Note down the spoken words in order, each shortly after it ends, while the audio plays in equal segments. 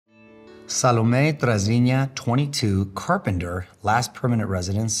Salome Traziña, 22, carpenter, last permanent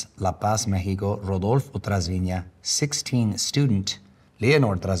residence, La Paz, Mexico. Rodolfo Traziña, 16, student.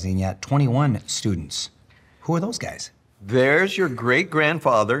 Leonor Traziña, 21, students. Who are those guys? There's your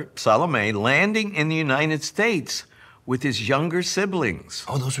great-grandfather, Salome, landing in the United States with his younger siblings.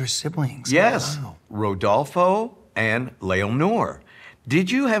 Oh, those are siblings. Yes, Oh, wow. Rodolfo and Leonor.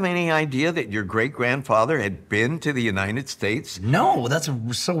 Did you have any idea that your great-grandfather had been to the United States? No, that's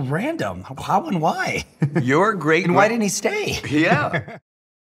so random. How and why? Your great... And why didn't he stay? Yeah.